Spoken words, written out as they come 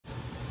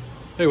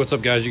Hey, what's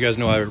up guys? You guys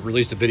know I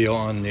released a video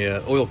on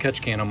the oil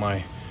catch can on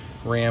my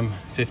Ram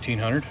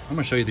 1500. I'm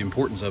gonna show you the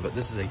importance of it.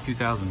 This is a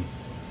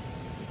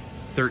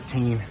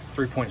 2013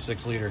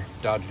 3.6 liter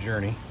Dodge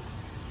Journey.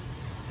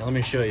 Now let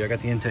me show you, I got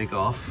the intake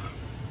off.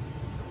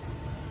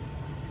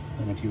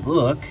 And if you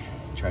look,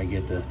 try and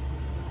get the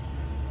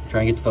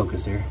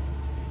focus here.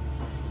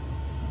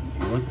 If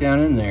you look down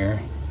in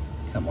there,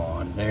 come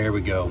on, there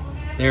we go.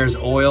 There's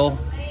oil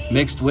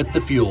mixed with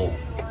the fuel.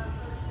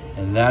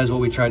 And that is what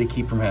we try to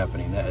keep from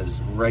happening. That is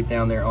right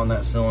down there on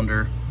that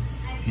cylinder.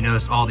 You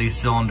notice all these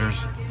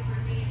cylinders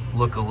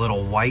look a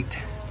little white.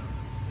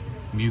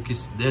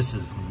 Mucus,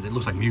 it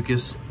looks like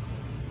mucus.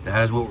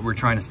 That is what we're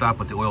trying to stop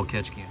with the oil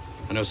catch can.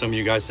 I know some of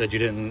you guys said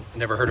you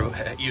never heard of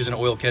using an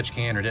oil catch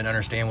can or didn't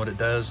understand what it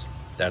does.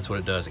 That's what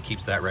it does. It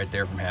keeps that right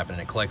there from happening.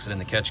 It collects it in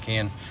the catch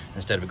can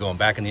instead of it going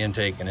back in the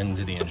intake and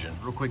into the engine.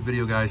 Real quick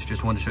video guys,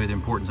 just wanted to show you the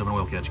importance of an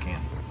oil catch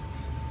can.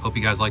 Hope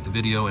you guys liked the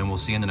video and we'll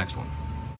see you in the next one.